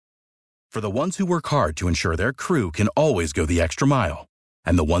For the ones who work hard to ensure their crew can always go the extra mile,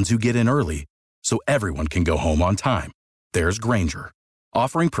 and the ones who get in early so everyone can go home on time, there's Grainger,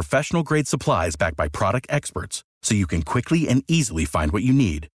 offering professional-grade supplies backed by product experts so you can quickly and easily find what you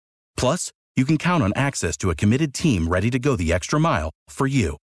need. Plus, you can count on access to a committed team ready to go the extra mile for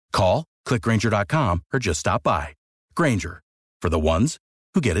you. Call, click Grainger.com, or just stop by. Grainger, for the ones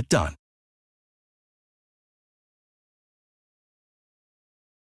who get it done.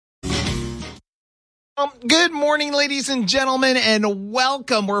 Good morning, ladies and gentlemen, and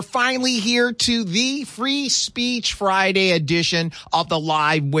welcome. We're finally here to the Free Speech Friday edition of the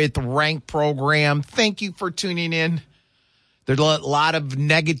Live with Rank program. Thank you for tuning in. There's a lot of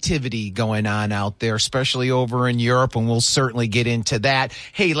negativity going on out there, especially over in Europe, and we'll certainly get into that.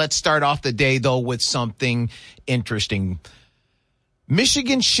 Hey, let's start off the day, though, with something interesting.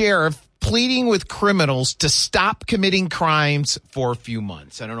 Michigan sheriff pleading with criminals to stop committing crimes for a few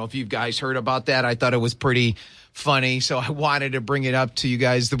months. I don't know if you guys heard about that. I thought it was pretty funny, so I wanted to bring it up to you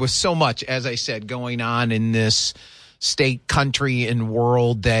guys. There was so much, as I said, going on in this state, country, and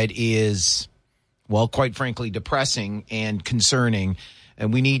world that is, well, quite frankly, depressing and concerning,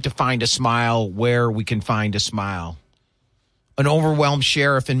 and we need to find a smile where we can find a smile. An overwhelmed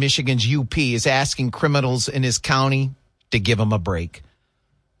sheriff in Michigan's UP is asking criminals in his county to give him a break.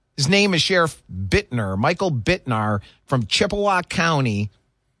 His name is Sheriff Bittner, Michael Bittner from Chippewa County.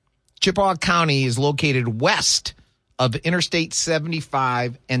 Chippewa County is located west of Interstate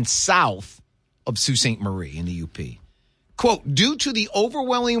 75 and south of Sault Ste. Marie in the UP. Quote, due to the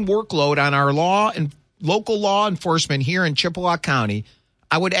overwhelming workload on our local law enforcement here in Chippewa County,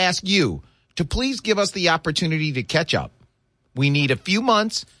 I would ask you to please give us the opportunity to catch up. We need a few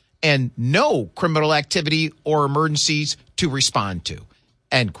months and no criminal activity or emergencies to respond to.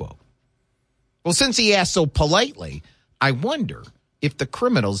 End quote. Well, since he asked so politely, I wonder if the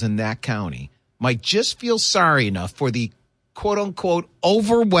criminals in that county might just feel sorry enough for the quote-unquote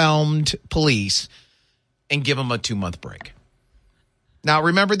overwhelmed police and give them a 2-month break. Now,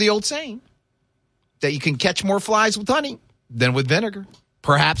 remember the old saying that you can catch more flies with honey than with vinegar.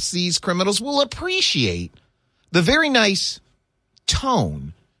 Perhaps these criminals will appreciate the very nice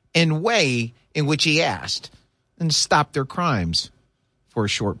tone and way in which he asked and stop their crimes for a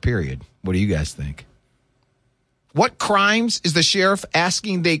short period. What do you guys think? What crimes is the sheriff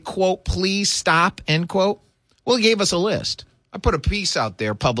asking they, quote, please stop, end quote? Well, he gave us a list. I put a piece out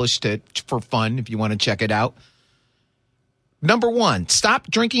there, published it for fun if you want to check it out. Number 1,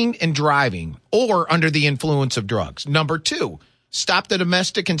 stop drinking and driving or under the influence of drugs. Number 2, stop the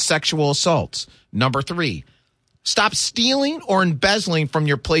domestic and sexual assaults. Number 3, stop stealing or embezzling from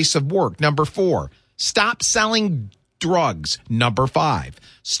your place of work. Number 4, stop selling drugs. Number 5,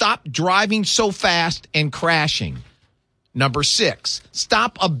 stop driving so fast and crashing. Number 6,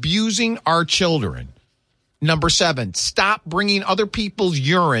 stop abusing our children. Number 7, stop bringing other people's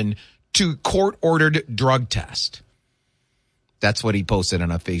urine to court-ordered drug test. That's what he posted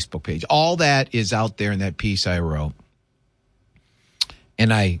on a Facebook page. All that is out there in that piece I wrote.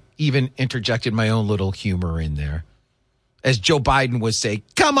 And I even interjected my own little humor in there. As Joe Biden would say,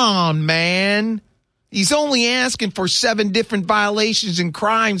 come on, man. He's only asking for 7 different violations and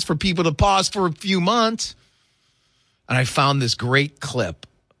crimes for people to pause for a few months. And I found this great clip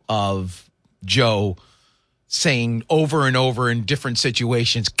of Joe saying over and over in different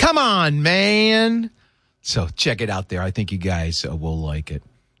situations, come on, man. So check it out there. I think you guys will like it.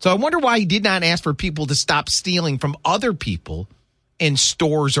 So I wonder why he did not ask for people to stop stealing from other people in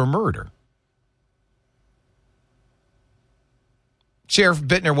stores or murder. Sheriff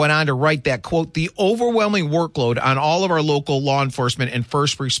Bittner went on to write that, quote, the overwhelming workload on all of our local law enforcement and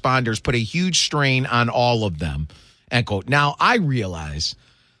first responders put a huge strain on all of them, end quote. Now, I realize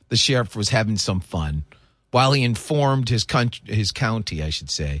the sheriff was having some fun while he informed his county, I should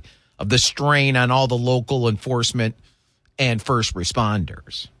say, of the strain on all the local enforcement and first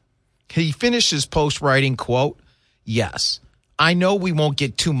responders. He finished his post writing, quote, yes, I know we won't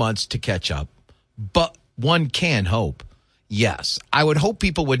get 2 months to catch up, but one can hope. Yes, I would hope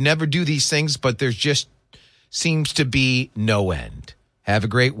people would never do these things, but there's just seems to be no end. Have a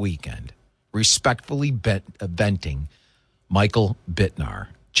great weekend. Respectfully venting, Michael Bittner,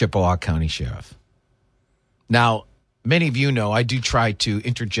 Chippewa County Sheriff. Now, many of you know I do try to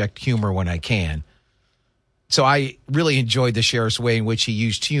interject humor when I can. So I really enjoyed the sheriff's way in which he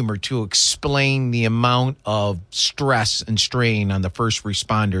used humor to explain the amount of stress and strain on the first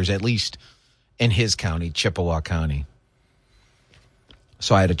responders, at least in his county, Chippewa County.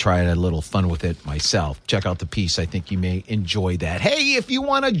 So I had to try a little fun with it myself. Check out the piece. I think you may enjoy that. Hey, if you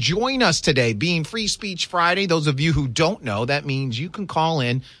want to join us today, being Free Speech Friday, those of you who don't know, that means you can call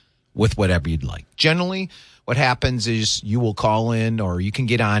in with whatever you'd like. Generally, what happens is you will call in or you can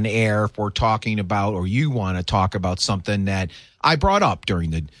get on air if we're talking about or you want to talk about something that I brought up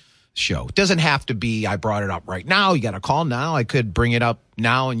during the show. It doesn't have to be I brought it up right now. You got to call now. I could bring it up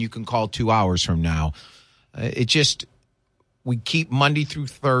now and you can call 2 hours from now. We keep Monday through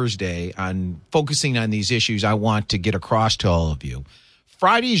Thursday on focusing on these issues I want to get across to all of you.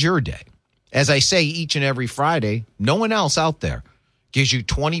 Friday's your day. As I say each and every Friday, no one else out there gives you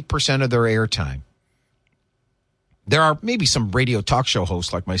 20% of their airtime. There are maybe some radio talk show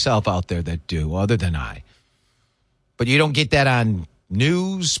hosts like myself out there that do, other than I. But you don't get that on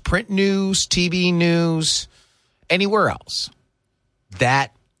news, print news, TV news, anywhere else.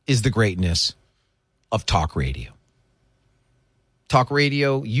 That is the greatness of talk radio. Talk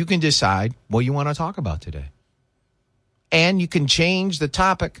radio, you can decide what you want to talk about today. And you can change the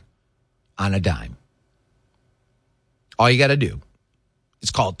topic on a dime. All you got to do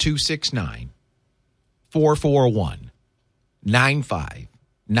is call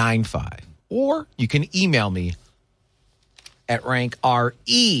 269-441-9595. Or you can email me at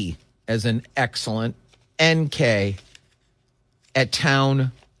rankre as an excellent NK at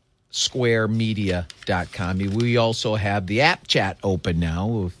townsquaremedia.com. We also have the app chat open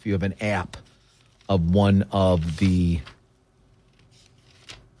now. If you have an app of one of the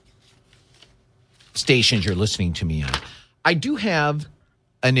stations you're listening to me on. I do have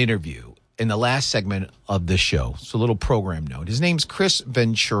an interview in the last segment of the show. It's a little program note. His name's Chris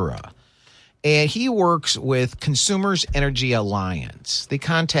Ventura, and he works with Consumers Energy Alliance. They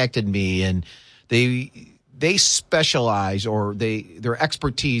contacted me, and they specialize, or their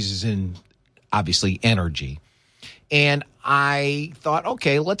expertise is in, obviously, energy. And I thought,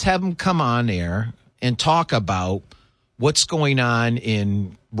 okay, let's have them come on air and talk about what's going on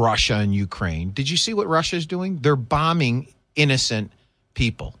in Russia and Ukraine. Did you see what Russia's doing? They're bombing innocent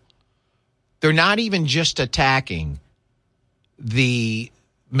people. They're not even just attacking the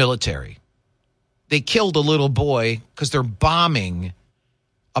military. They killed a little boy because they're bombing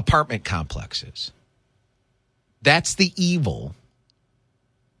apartment complexes. That's the evil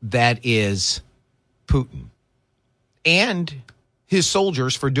that is Putin and his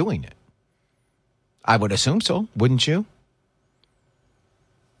soldiers for doing it. I would assume so, wouldn't you?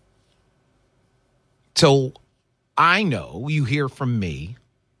 So I know you hear from me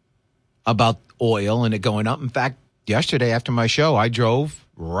about oil and it going up. In fact, yesterday after my show, I drove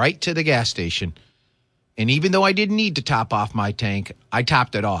right to the gas station. And even though I didn't need to top off my tank, I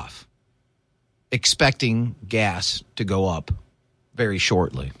topped it off, expecting gas to go up very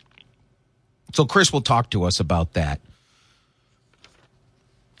shortly. So Chris will talk to us about that.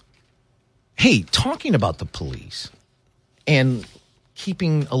 Hey, talking about the police and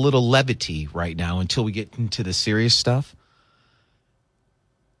keeping a little levity right now until we get into the serious stuff.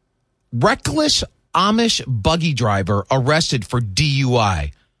 Reckless Amish buggy driver arrested for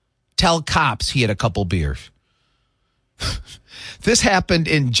DUI. Tell cops he had a couple beers. This happened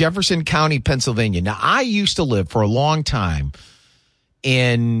in Jefferson County, Pennsylvania. Now, I used to live for a long time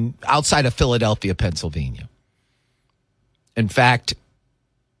outside of Philadelphia, Pennsylvania. In fact,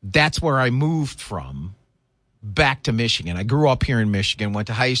 that's where I moved from back to Michigan. I grew up here in Michigan, went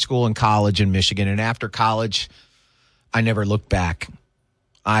to high school and college in Michigan, and after college, I never looked back.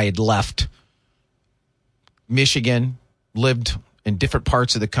 I had left Michigan, lived in different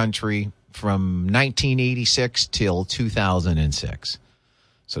parts of the country from 1986 till 2006.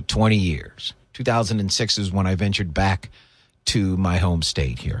 So 20 years. 2006 is when I ventured back to my home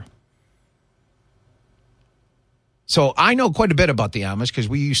state here. So I know quite a bit about the Amish because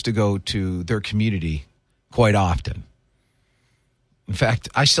we used to go to their community quite often. In fact,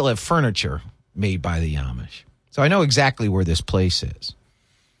 I still have furniture made by the Amish. So I know exactly where this place is.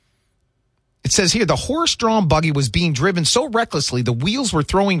 It says here, the horse-drawn buggy was being driven so recklessly the wheels were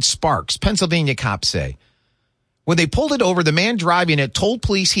throwing sparks, Pennsylvania cops say. When they pulled it over, the man driving it told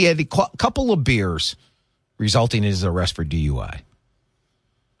police he had a couple of beers, resulting in his arrest for DUI.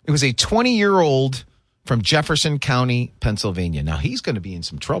 It was a 20-year-old from Jefferson County, Pennsylvania. Now, he's going to be in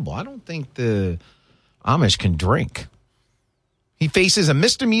some trouble. I don't think the Amish can drink. He faces a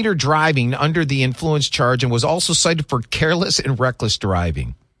misdemeanor driving under the influence charge and was also cited for careless and reckless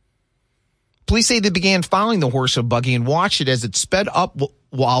driving. Police say they began following the horse and buggy and watched it as it sped up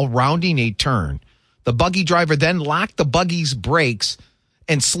while rounding a turn. The buggy driver then locked the buggy's brakes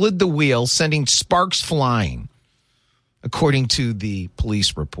and slid the wheel, sending sparks flying, according to the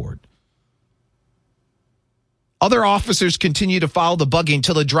police report. Other officers continued to follow the buggy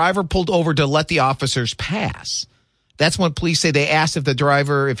until the driver pulled over to let the officers pass. That's when police say they asked if the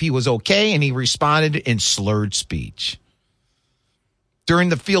driver, if he was okay, and he responded in slurred speech. During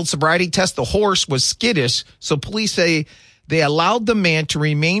the field sobriety test, the horse was skittish, so police say they allowed the man to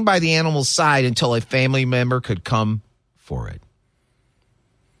remain by the animal's side until a family member could come for it.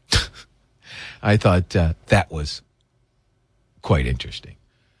 I thought that was quite interesting.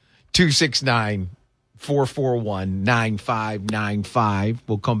 269-441-9595.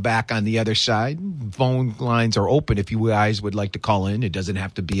 We'll come back on the other side. Phone lines are open if you guys would like to call in. It doesn't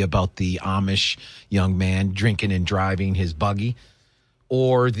have to be about the Amish young man drinking and driving his buggy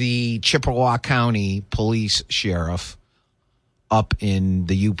or the Chippewa County police sheriff up in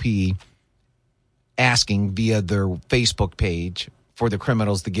the UP asking via their Facebook page for the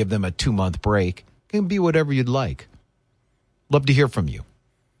criminals to give them a 2-month break. It can be whatever you'd like. Love to hear from you.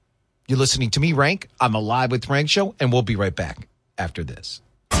 You're listening to me, Rank, on the Live with Rank show, and we'll be right back after this.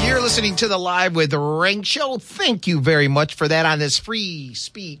 You're listening to the Live with Rank show. Thank you very much for that on this Free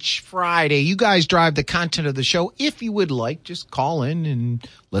Speech Friday. You guys drive the content of the show. If you would like, just call in and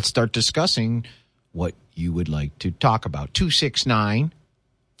let's start discussing what you would like to talk about.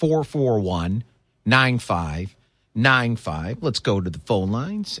 269-441-9595. Let's go to the phone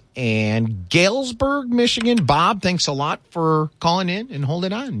lines. And Galesburg, Michigan. Bob, thanks a lot for calling in and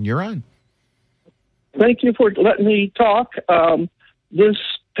holding on. You're on. Thank you for letting me talk. This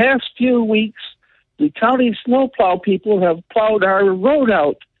past few weeks, the county snowplow people have plowed our road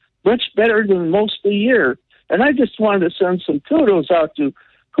out much better than most of the year. And I just wanted to send some kudos out to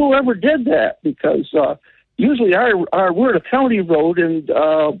whoever did that, because usually we're a county road, and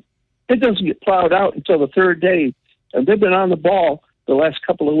it doesn't get plowed out until the third day. And they've been on the ball the last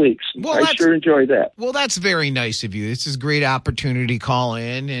couple of weeks. Well, I sure enjoy that. Well, that's very nice of you. This is a great opportunity to call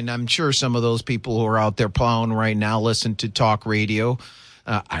in, and I'm sure some of those people who are out there plowing right now listen to talk radio.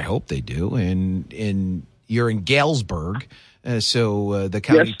 I hope they do. And you're in Galesburg, so the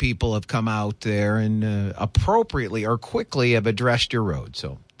county people have come out there and appropriately or quickly have addressed your road.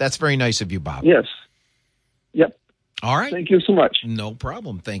 So that's very nice of you, Bob. Yes. Yep. All right. Thank you so much. No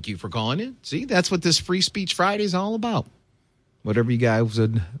problem. Thank you for calling in. See, that's what this Free Speech Friday is all about. Whatever you guys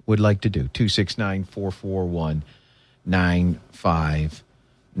would like to do.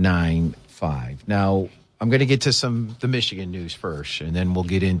 269-441-9595. Now, I'm going to get to the Michigan news first, and then we'll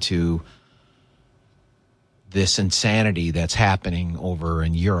get into this insanity that's happening over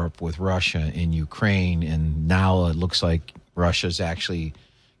in Europe with Russia and Ukraine. And now it looks like Russia's actually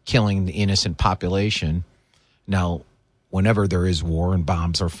killing the innocent population. Now, whenever there is war and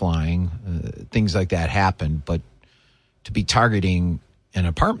bombs are flying, things like that happen. But to be targeting an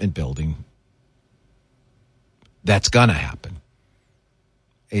apartment building, that's going to happen.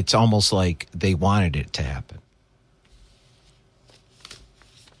 It's almost like they wanted it to happen.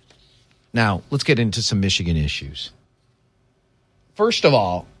 Now, let's get into some Michigan issues. First of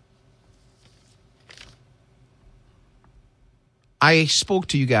all, I spoke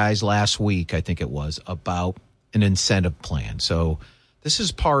to you guys last week, I think it was, about an incentive plan. So this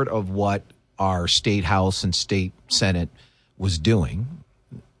is part of what our state house and state senate was doing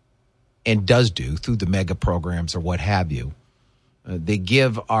and does do through the mega programs or what have you. They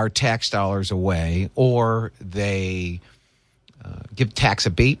give our tax dollars away, or they give tax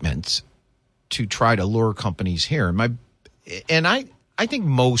abatements to try to lure companies here. And I think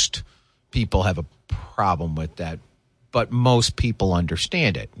most people have a problem with that, but most people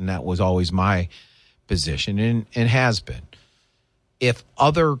understand it. And that was always my position and has been. If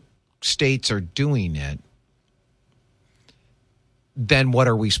other states are doing it, then what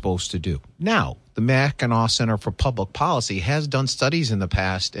are we supposed to do? Now, the Mackinac Center for Public Policy has done studies in the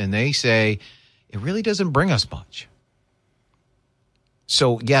past, and they say it really doesn't bring us much.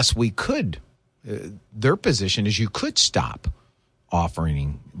 So, yes, we could. Their position is you could stop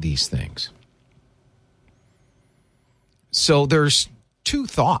offering these things. So there's two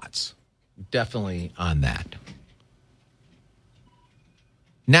thoughts definitely on that.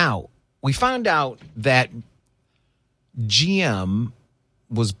 Now, we found out that GM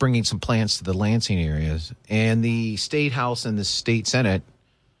was bringing some plants to the Lansing areas, and the State House and the State Senate,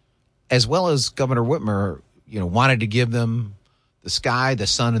 as well as Governor Whitmer, wanted to give them the sky, the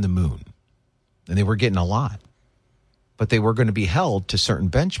sun, and the moon. And they were getting a lot. But they were going to be held to certain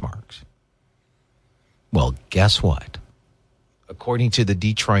benchmarks. Well, guess what? According to the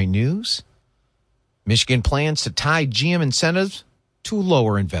Detroit News, Michigan plans to tie GM incentives to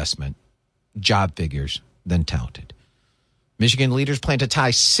lower investment job figures than touted. Michigan leaders plan to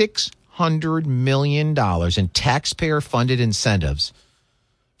tie $600 million in taxpayer-funded incentives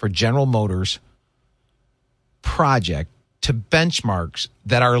for General Motors project to benchmarks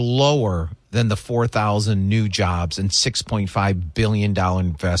that are lower than the 4,000 new jobs and $6.5 billion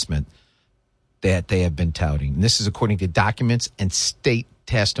investment that they have been touting. And this is according to documents and state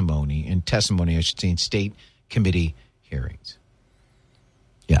testimony, in state committee hearings.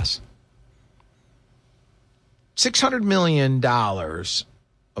 Yes. $600 million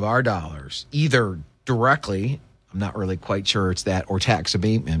of our dollars, either directly, I'm not really quite sure it's that, or tax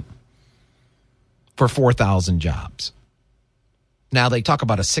abatement, for 4,000 jobs. Now, they talk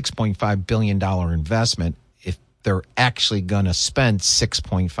about a $6.5 billion investment if they're actually going to spend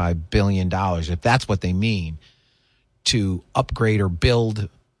 $6.5 billion, if that's what they mean, to upgrade or build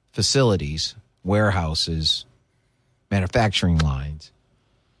facilities, warehouses, manufacturing lines.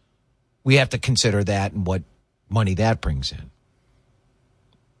 We have to consider that and what money that brings in.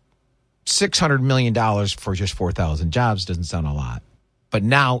 $600 million for just 4,000 jobs doesn't sound a lot, but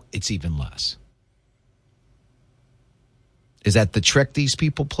now it's even less. Is that the trick these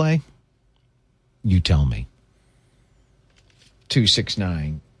people play? You tell me.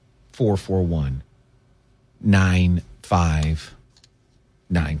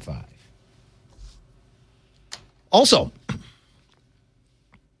 269-441-9595. Also,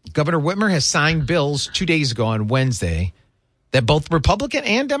 Governor Whitmer has signed bills 2 days ago on Wednesday that both Republican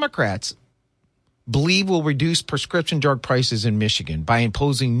and Democrats believe will reduce prescription drug prices in Michigan by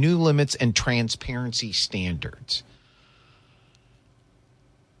imposing new limits and transparency standards.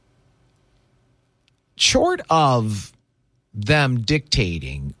 Short of them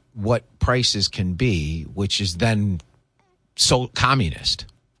dictating what prices can be, which is then so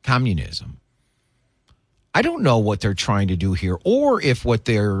communism, I don't know what they're trying to do here or if what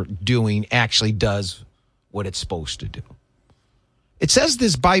they're doing actually does what it's supposed to do. It says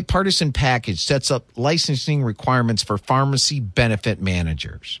this bipartisan package sets up licensing requirements for pharmacy benefit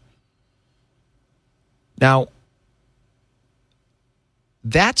managers. Now,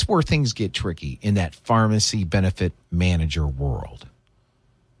 that's where things get tricky in that pharmacy benefit manager world.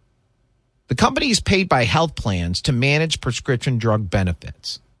 The company is paid by health plans to manage prescription drug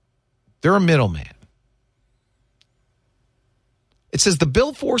benefits. They're a middleman. It says the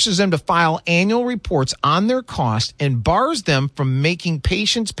bill forces them to file annual reports on their cost and bars them from making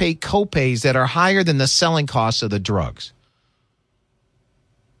patients pay copays that are higher than the selling costs of the drugs.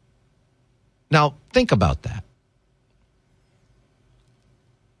 Now, think about that.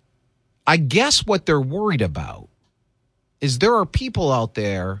 I guess what they're worried about is there are people out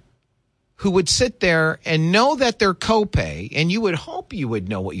there who would sit there and know that their copay, and you would hope you would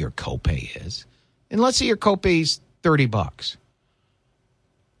know what your copay is. And let's say your copay is $30.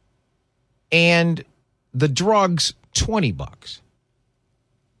 And the drug's $20.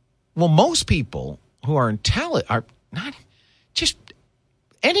 Well, most people who are intelligent, are not just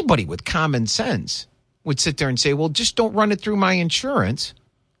anybody with common sense would sit there and say, well, just don't run it through my insurance.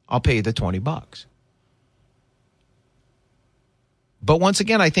 I'll pay you the $20. But once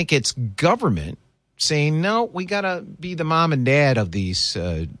again, I think it's government saying, no, we got to be the mom and dad of these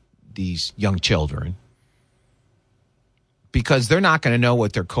young children because they're not going to know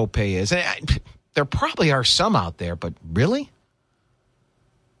what their copay is. And there probably are some out there, but really?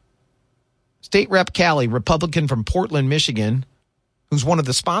 State Rep. Callie, Republican from Portland, Michigan, who's one of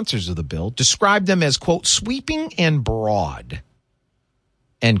the sponsors of the bill, described them as, quote, sweeping and broad,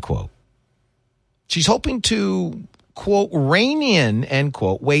 end quote. She's hoping to, quote, rein in, end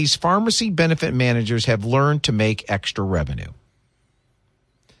quote, ways pharmacy benefit managers have learned to make extra revenue.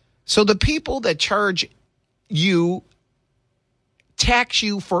 So the people that charge you, tax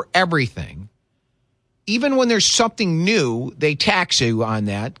you for everything, even when there's something new, they tax you on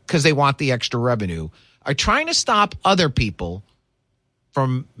that because they want the extra revenue, are trying to stop other people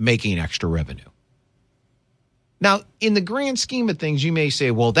from making extra revenue. Now, in the grand scheme of things, you may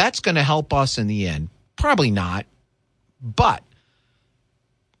say, well, that's going to help us in the end. Probably not. But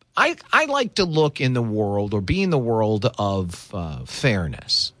I like to look in the world or be in the world of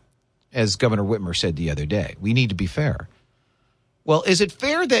fairness. As Governor Whitmer said the other day, we need to be fair. Well, is it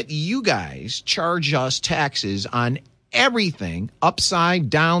fair that you guys charge us taxes on everything, upside,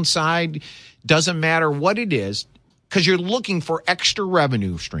 downside, doesn't matter what it is, because you're looking for extra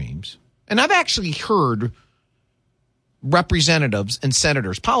revenue streams? And I've actually heard representatives and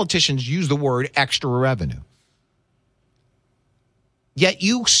senators, politicians use the word extra revenue. Yet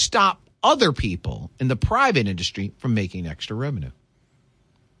you stop other people in the private industry from making extra revenue.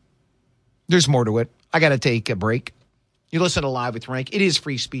 There's more to it. I got to take a break. You listen to Live with Rank. It is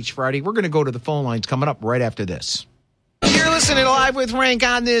Free Speech Friday. We're going to go to the phone lines coming up right after this. You're listening to Live with Rank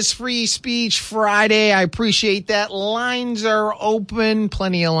on this Free Speech Friday. I appreciate that. Lines are open.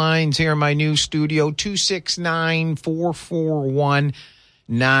 Plenty of lines here in my new studio.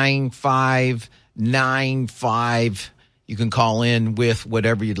 269-441-9595. You can call in with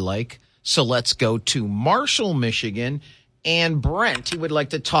whatever you'd like. So let's go to Marshall, Michigan. And Brent, he would like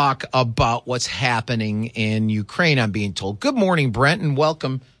to talk about what's happening in Ukraine, I'm being told. Good morning, Brent, and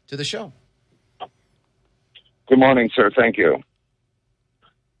welcome to the show. Good morning, sir. Thank you.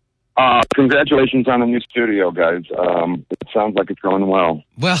 Congratulations on the new studio, guys. It sounds like it's going well.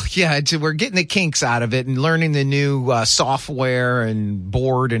 Well, yeah, we're getting the kinks out of it and learning the new software and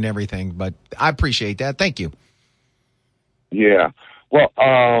board and everything, but I appreciate that. Thank you. Yeah. Well,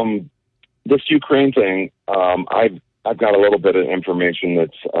 this Ukraine thing, I've got a little bit of information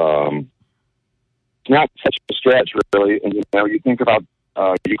that's not such a stretch, really. And, you think about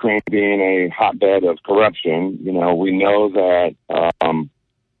Ukraine being a hotbed of corruption. We know that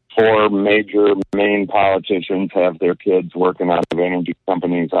four major main politicians have their kids working out of energy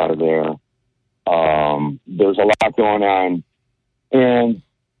companies out of there. There's a lot going on. And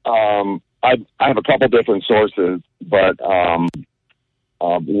I have a couple different sources, but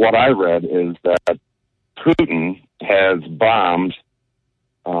what I read is that Putin has bombed,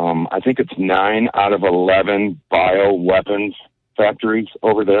 I think it's 9 out of 11 bioweapons factories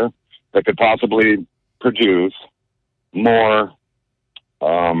over there that could possibly produce more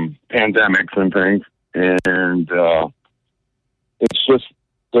pandemics and things. And it's just,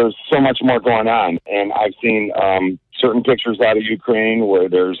 there's so much more going on. And I've seen certain pictures out of Ukraine where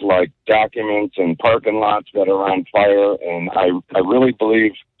there's like documents and parking lots that are on fire. And I really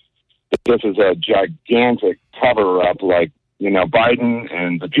believe that this is a gigantic cover-up, like, Biden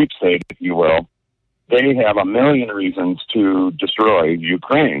and the deep state, if you will. They have a million reasons to destroy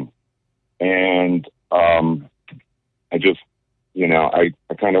Ukraine. And I just, I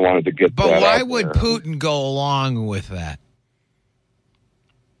kind of wanted to get that out. But why would Putin go along with that?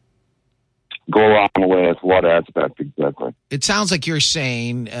 Go along with what aspect exactly? It sounds like you're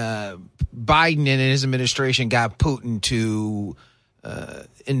saying Biden and his administration got Putin to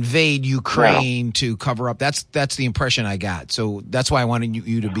invade Ukraine to cover up. That's the impression I got. So that's why I wanted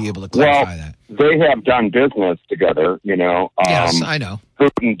you to be able to clarify that. They have done business together, Yes, I know.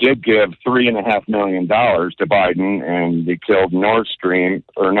 Putin did give $3.5 million to Biden, and he killed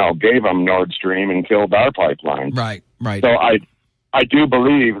gave him Nord Stream and killed our pipeline. Right. So I do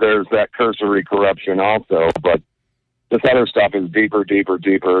believe there's that cursory corruption also, but this other stuff is deeper,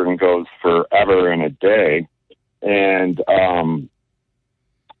 and goes forever and a day. And,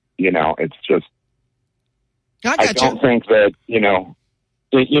 it's just, I don't think that, and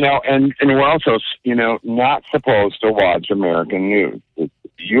we're also, not supposed to watch American news. It's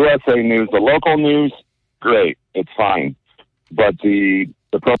USA News, the local news, great, it's fine. But the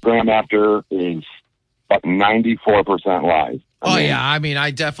program after is about 94% lies.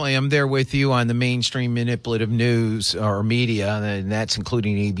 I definitely am there with you on the mainstream manipulative news or media, and that's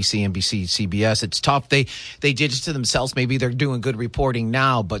including ABC, NBC, CBS. It's tough. They did it to themselves. Maybe they're doing good reporting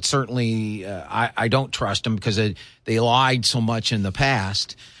now, but certainly I don't trust them because they lied so much in the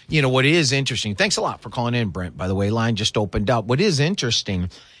past. What is interesting, thanks a lot for calling in, Brent, by the way, line just opened up. What is interesting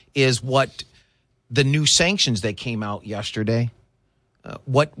is what the new sanctions that came out yesterday,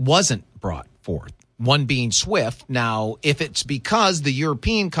 what wasn't brought forth. One being SWIFT. Now, if it's because the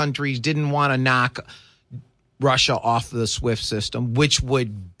European countries didn't want to knock Russia off the SWIFT system, which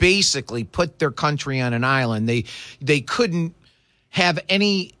would basically put their country on an island, they couldn't have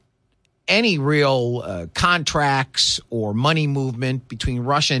any real contracts or money movement between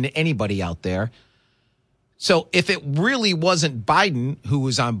Russia and anybody out there. So if it really wasn't Biden who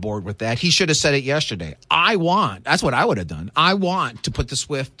was on board with that, he should have said it yesterday. That's what I would have done. I want to put the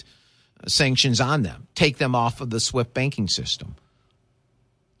SWIFT sanctions on them, take them off of the SWIFT banking system.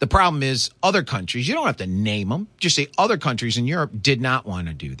 The problem is other countries, you don't have to name them, just say other countries in Europe did not want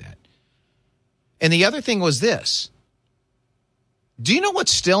to do that. And the other thing was this. Do you know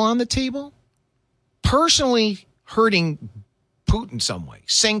what's still on the table? Personally hurting Putin some way,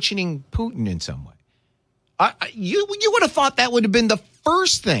 sanctioning Putin in some way. You would have thought that would have been the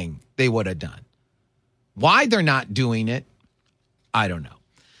first thing they would have done. Why they're not doing it, I don't know.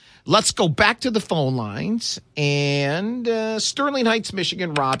 Let's go back to the phone lines. And Sterling Heights,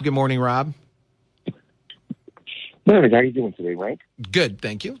 Michigan, Rob. Good morning, Rob. Morning. How are you doing today, Frank? Good,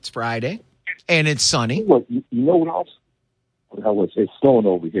 thank you. It's Friday, and it's sunny. Look, you know what else? It's snowing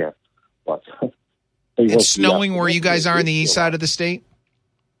over here. But it's snowing where you guys are on the east side of the state?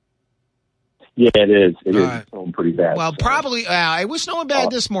 Yeah, it is. It is right. snowing pretty bad. Well, probably. It was snowing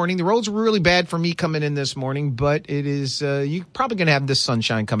bad this morning. The roads were really bad for me coming in this morning, but it is. You're probably going to have this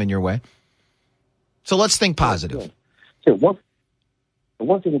sunshine coming your way. So let's think positive. Yeah. So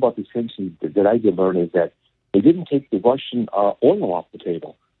one thing about the sanctions that I did learn is that they didn't take the Russian oil off the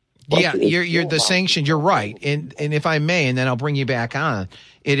table. Yeah, you're the sanctions. You're right, and if I may, and then I'll bring you back on.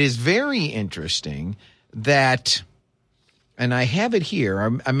 It is very interesting that, and I have it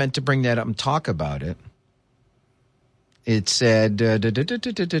here. I meant to bring that up and talk about it. It said,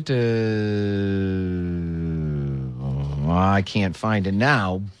 I can't find it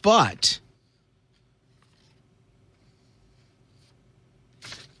now, but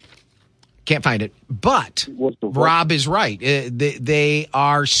can't find it. But Rob is right. They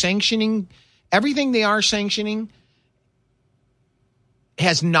are sanctioning everything. They are sanctioning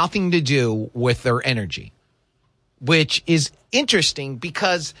has nothing to do with their energy, which is interesting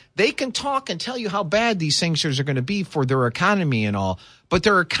because they can talk and tell you how bad these sanctions are going to be for their economy and all, but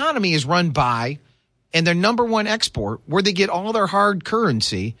their economy is run by, and their number one export, where they get all their hard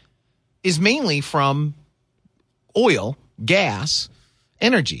currency, is mainly from oil, gas,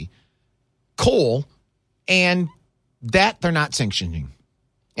 energy, coal, and that they're not sanctioning.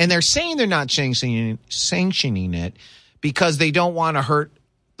 And they're saying they're not sanctioning it because they don't want to hurt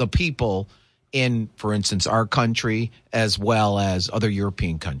the people in, for instance, our country as well as other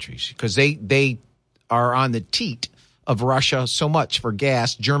European countries, because they are on the teat of Russia so much for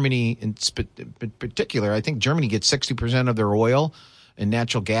gas. Germany in particular, I think Germany gets 60% of their oil and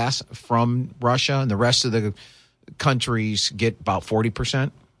natural gas from Russia, and the rest of the countries get about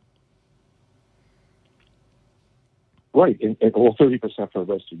 40%. Right, and 30% for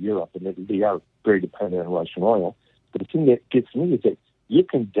the rest of Europe, and they are very dependent on Russian oil. But the thing that gets me is that you're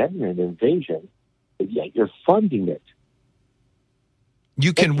condemning an invasion, but yet you're funding it.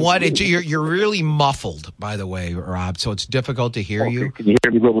 You can what? You're really muffled, by the way, Rob. So it's difficult to hear you. Can you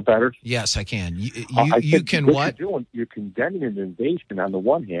hear me a little better? Yes, I can. You can what? You're condemning an invasion on the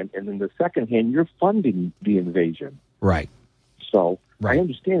one hand, and then the second hand, you're funding the invasion. Right. So right. I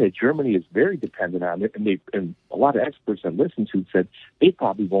understand that Germany is very dependent on it, and a lot of experts I listened to said they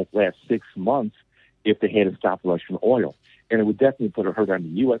probably won't last 6 months if they had to stop Russian oil. And it would definitely put a hurt on the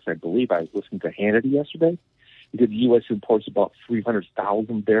U.S. I believe I was listening to Hannity yesterday. Because the U.S. imports about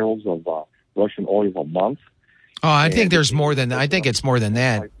 300,000 barrels of Russian oil a month. Oh, I think there's more than that. I think it's more than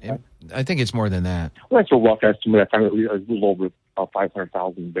that. I think it's more than that. Well, that's a rough estimate. I found it was a little over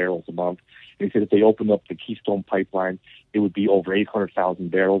 500,000 barrels a month. And he said if they opened up the Keystone Pipeline, it would be over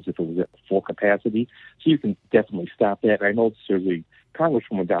 800,000 barrels if it was at full capacity. So you can definitely stop that. And I know there's a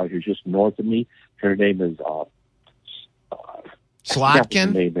congresswoman down here just north of me. Her name is Slotkin?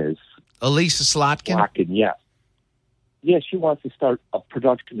 Her name is Elisa Slotkin? Slotkin, yes. Yeah, she wants to start a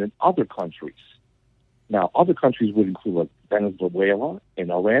production in other countries. Now, other countries would include like Venezuela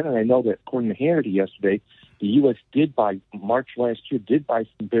and Iran. And I know that according to Hannity yesterday, the U.S. March last year, did buy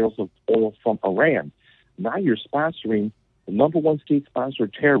some barrels of oil from Iran. Now you're sponsoring the number one state sponsor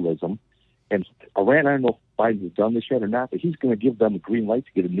of terrorism. And Iran, I don't know if Biden has done this yet or not, but he's going to give them a green light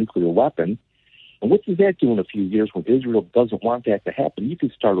to get a nuclear weapon. And what does that do in a few years when Israel doesn't want that to happen? You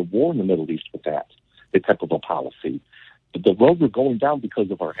could start a war in the Middle East with that type of a policy. But the road we're going down because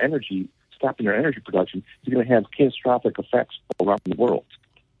of our energy, stopping our energy production, is going to have catastrophic effects around the world.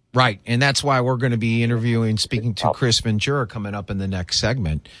 Right, and that's why we're going to be speaking to Chris Ventura coming up in the next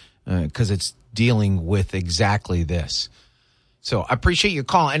segment, because it's dealing with exactly this. So I appreciate your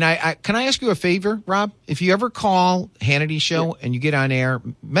call. And I can I ask you a favor, Rob? If you ever call Hannity's show and you get on air,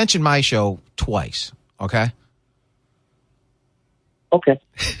 mention my show twice, okay? Okay.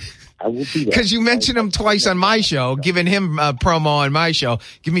 I will do that. Because you mentioned him twice on my show, giving him a promo on my show.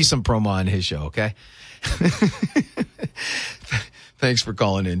 Give me some promo on his show, okay? Thanks for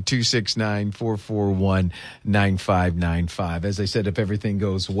calling in. 269-441-9595. As I said, if everything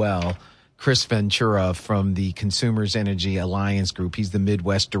goes well, Chris Ventura from the Consumers Energy Alliance Group, he's the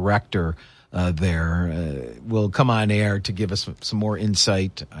Midwest director there, will come on air to give us some more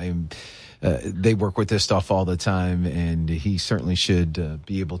insight. They work with this stuff all the time, and he certainly should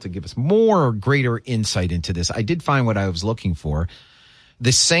be able to give us greater insight into this. I did find what I was looking for.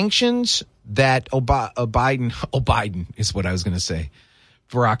 The sanctions that Biden is what I was going to say.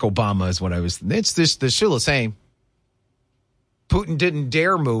 Barack Obama is what I was. It's this. They're still the same. Putin didn't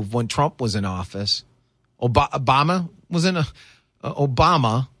dare move when Trump was in office. Obama was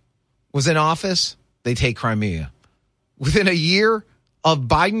in office. They take Crimea. Within a year of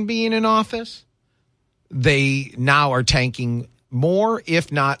Biden being in office, they now are tanking more,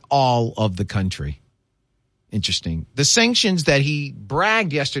 if not all, of the country. Interesting. The sanctions that he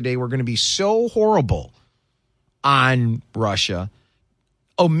bragged yesterday were going to be so horrible on Russia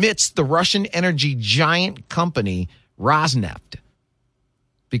omits the Russian energy giant company Rosneft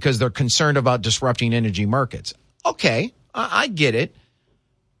because they're concerned about disrupting energy markets. Okay, I get it.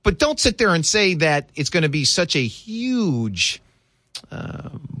 But don't sit there and say that it's going to be such a huge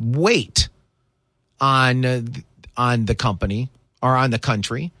weight on the company or on the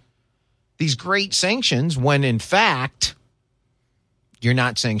country. These great sanctions when, in fact, you're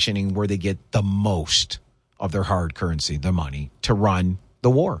not sanctioning where they get the most of their hard currency, the money, to run the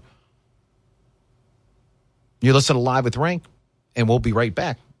war. You're listening to Live with Rank, and we'll be right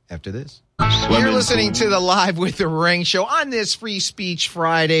back after this. You're listening to the Live with the Rank show on this Free Speech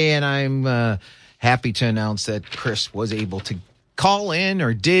Friday, and I'm happy to announce that Chris was able to call in,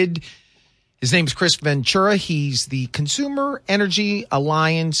 or did. His name's Chris Ventura. He's the Consumer Energy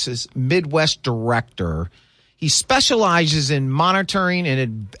Alliance's Midwest Director. He specializes in monitoring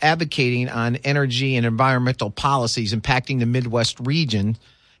and advocating on energy and environmental policies impacting the Midwest region,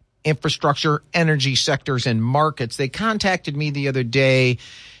 infrastructure, energy sectors, and markets. They contacted me the other day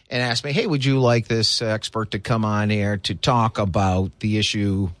and asked me, hey, would you like this expert to come on air to talk about the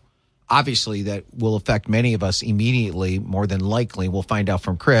issue, obviously, that will affect many of us immediately, more than likely. We'll find out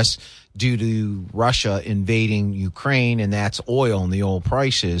from Chris, due to Russia invading Ukraine, and that's oil and the oil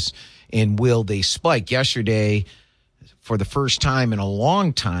prices. And will they spike? Yesterday, for the first time in a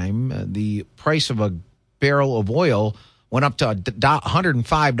long time, the price of a barrel of oil went up to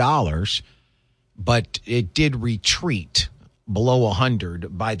 $105, but it did retreat below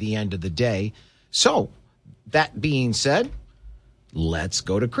 100 by the end of the day. So, that being said, let's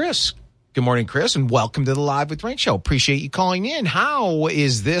go to Chris. Good morning, Chris, and welcome to the Live with Rank show. Appreciate you calling in. How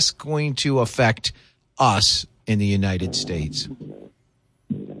is this going to affect us in the United States?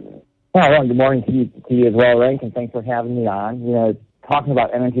 Well, good morning to you as well, Rank, and thanks for having me on. Talking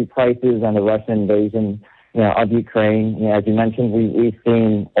about energy prices and the Russian invasion, of Ukraine. As you mentioned, we've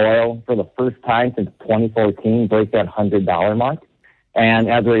seen oil for the first time since 2014 break that $100 mark. And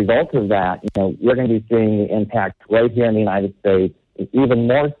as a result of that, we're going to be seeing the impact right here in the United States, even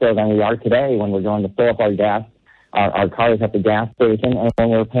more so than we are today when we're going to fill up our gas, our cars at the gas station, and when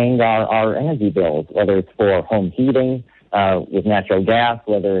we're paying our energy bills, whether it's for home heating, with natural gas,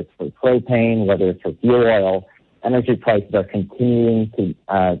 whether it's for propane, whether it's for fuel oil. Energy prices are continuing to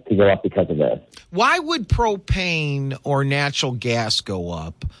go up because of this. Why would propane or natural gas go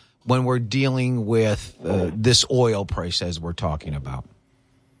up when we're dealing with this oil price as we're talking about?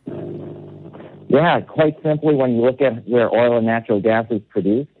 Yeah, quite simply, when you look at where oil and natural gas is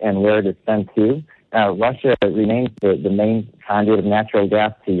produced and where it is sent to, Russia remains the main conduit of natural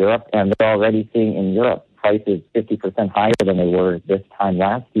gas to Europe, and they're already seeing in Europe prices 50% higher than they were this time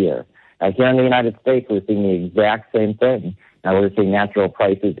last year. Here in the United States, we're seeing the exact same thing. We're seeing natural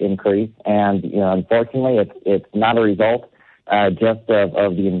prices increase, and unfortunately, it's not a result just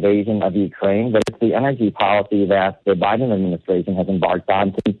of the invasion of Ukraine, but it's the energy policy that the Biden administration has embarked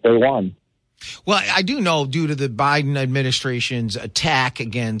on since day one. Well, I do know, due to the Biden administration's attack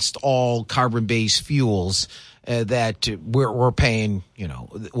against all carbon-based fuels, that we're paying,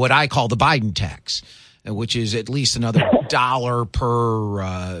 what I call the Biden tax, which is at least another $1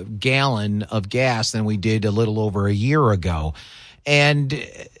 per gallon of gas than we did a little over a year ago.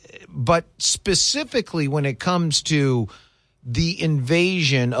 But specifically when it comes to the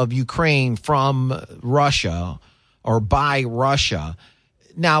invasion of Ukraine from Russia or by Russia,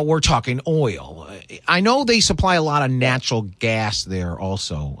 now we're talking oil. I know they supply a lot of natural gas there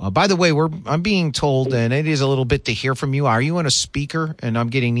also. By the way, I'm being told, and it is a little bit to hear from you. Are you on a speaker? And I'm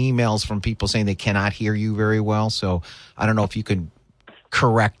getting emails from people saying they cannot hear you very well. So I don't know if you could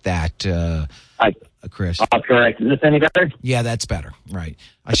correct that, Chris. I'll correct. Is this any better? Yeah, that's better. Right.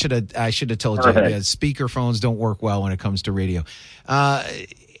 I should have told you. Yeah, speaker phones don't work well when it comes to radio.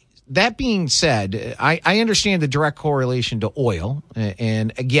 That being said, I understand the direct correlation to oil,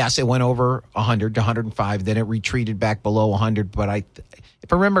 and yes, it went over 100 to 105, then it retreated back below 100, but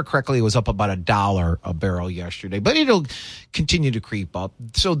if I remember correctly, it was up about $1 a barrel yesterday, but it'll continue to creep up.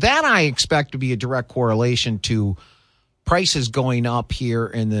 So that I expect to be a direct correlation to prices going up here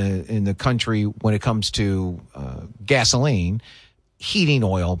in the country when it comes to gasoline, heating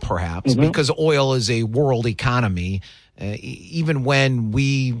oil perhaps, because oil is a world economy. Even when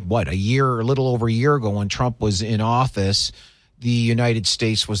a little over a year ago when Trump was in office, the United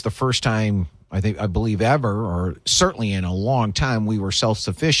States was the first time, I believe ever, or certainly in a long time, we were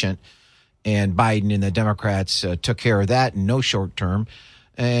self-sufficient. And Biden and the Democrats took care of that in no short term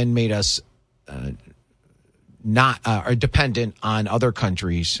and made us not dependent on other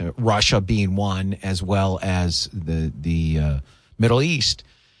countries, Russia being one, as well as the Middle East.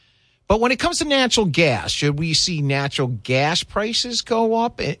 But when it comes to natural gas, should we see natural gas prices go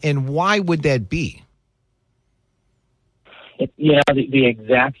up? And why would that be? The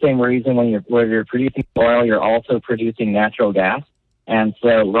exact same reason when you're producing oil, you're also producing natural gas. And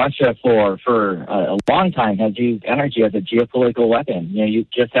so Russia, for a long time, has used energy as a geopolitical weapon. You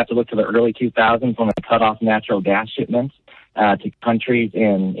just have to look to the early 2000s when they cut off natural gas shipments to countries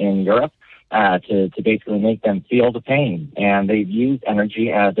in Europe to basically make them feel the pain. And they've used energy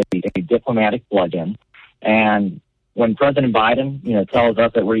as a diplomatic bludgeon. And when President Biden, tells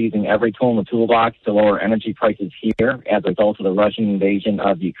us that we're using every tool in the toolbox to lower energy prices here as a result of the Russian invasion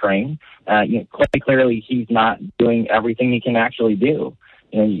of Ukraine, quite clearly he's not doing everything he can actually do.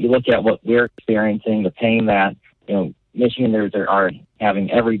 You look at what we're experiencing, the pain that, Michiganders are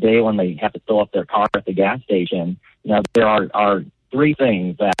having every day when they have to fill up their car at the gas station. There are three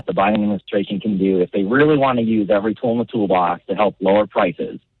things that the Biden administration can do if they really want to use every tool in the toolbox to help lower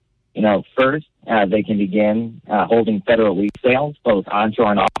prices. First, they can begin holding federal lease sales, both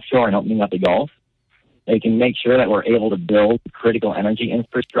onshore and offshore, and opening up the Gulf. They can make sure that we're able to build critical energy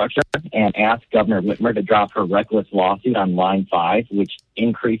infrastructure and ask Governor Whitmer to drop her reckless lawsuit on Line 5, which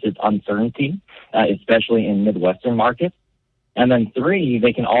increases uncertainty, especially in Midwestern markets. And then three,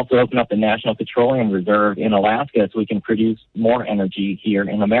 they can also open up the National Petroleum Reserve in Alaska so we can produce more energy here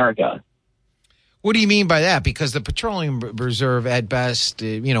in America. What do you mean by that? Because the Petroleum Reserve, at best,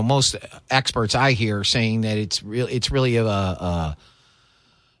 most experts I hear saying that it's really a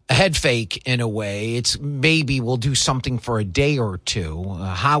head fake in a way. It's maybe we'll do something for a day or two.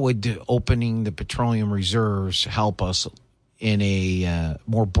 How would opening the petroleum reserves help us in a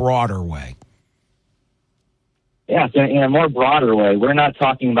more broader way? Yeah, so in a more broader way, we're not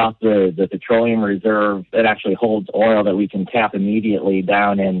talking about the petroleum reserve that actually holds oil that we can tap immediately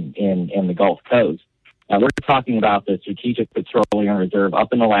down in the Gulf Coast. We're talking about the Strategic Petroleum Reserve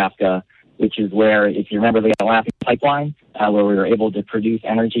up in Alaska, which is where, if you remember the Alaska pipeline, where we were able to produce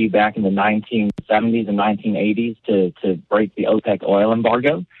energy back in the 1970s and 1980s to break the OPEC oil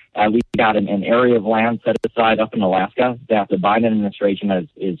embargo. We got an area of land set aside up in Alaska that the Biden administration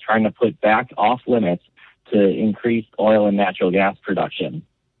is trying to put back off limits to increase oil and natural gas production.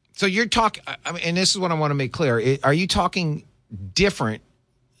 So you're talking, and this is what I want to make clear. Are you talking different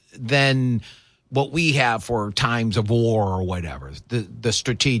than what we have for times of war or whatever, the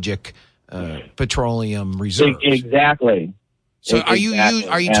strategic petroleum reserves? Exactly. So are you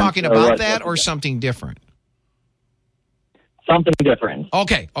talking about that or something different? Something different.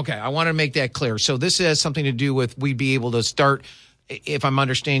 Okay. I want to make that clear. So this has something to do with we'd be able to start, if I'm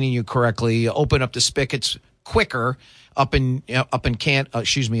understanding you correctly, open up the spigots quicker up in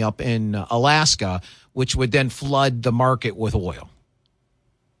Alaska, which would then flood the market with oil.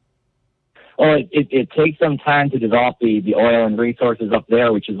 Well, it takes some time to develop the oil and resources up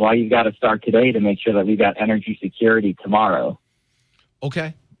there, which is why you've got to start today to make sure that we've got energy security tomorrow.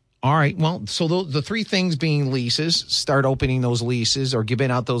 Okay. All right. Well, so the three things being leases, start opening those leases or giving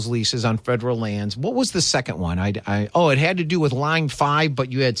out those leases on federal lands. What was the second one? It had to do with Line 5,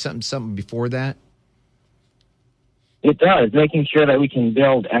 but you had something before that? It does, making sure that we can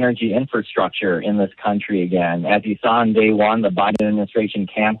build energy infrastructure in this country again. As you saw on day one, the Biden administration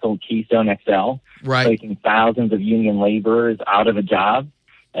canceled Keystone XL, right, placing thousands of union laborers out of a job.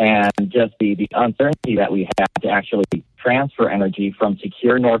 And just the uncertainty that we have to actually transfer energy from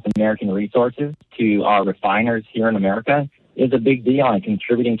secure North American resources to our refiners here in America is a big deal and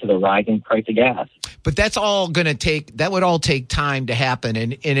contributing to the rising price of gas. But that would all take time to happen,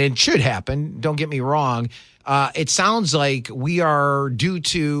 and it should happen. Don't get me wrong. It sounds like we are, due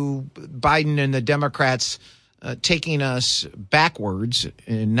to Biden and the Democrats taking us backwards,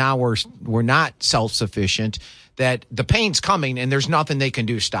 and now we're not self-sufficient, that the pain's coming and there's nothing they can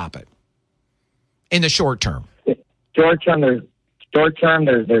do to stop it in the short term. Short term,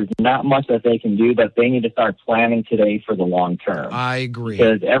 there's not much that they can do, but they need to start planning today for the long term. I agree.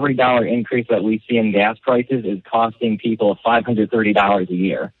 Because every dollar increase that we see in gas prices is costing people $530 a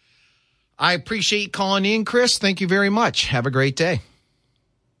year. I appreciate calling in, Chris. Thank you very much. Have a great day.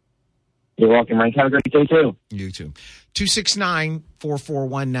 You're welcome, Frank. Have a great day, too. You too.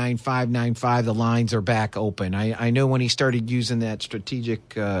 269-441-9595. The lines are back open. I know when he started using that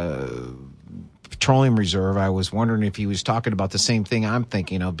strategic petroleum reserve, I was wondering if he was talking about the same thing I'm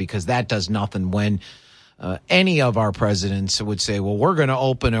thinking of, because that does nothing when any of our presidents would say, well, we're going to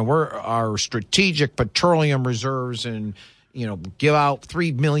open our strategic petroleum reserves and give out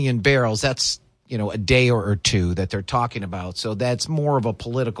 3 million barrels. That's, a day or two that they're talking about. So that's more of a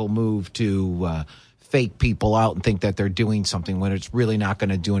political move to fake people out and think that they're doing something when it's really not going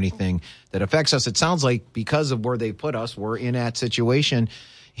to do anything that affects us. It sounds like because of where they put us, we're in that situation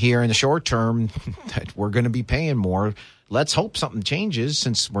here in the short term that we're going to be paying more. Let's hope something changes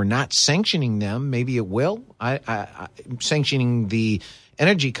since we're not sanctioning them. Maybe it will. Sanctioning the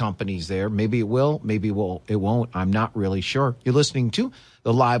energy companies there. Maybe it will, maybe it won't. I'm not really sure. You're listening to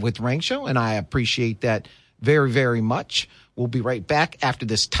the Live with Rank show, and I appreciate that very, very much. We'll be right back after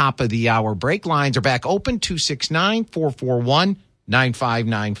this top of the hour break. Lines are back open,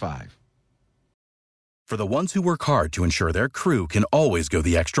 269-441-9595. For the ones who work hard to ensure their crew can always go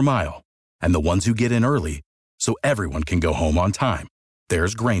the extra mile, and the ones who get in early so everyone can go home on time,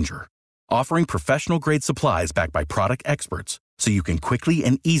 there's Grainger, offering professional-grade supplies backed by product experts so you can quickly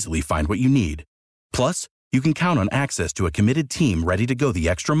and easily find what you need. Plus, you can count on access to a committed team ready to go the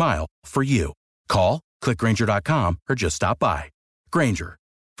extra mile for you. Call, click Grainger.com, or just stop by. Grainger,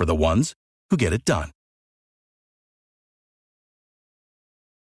 for the ones who get it done.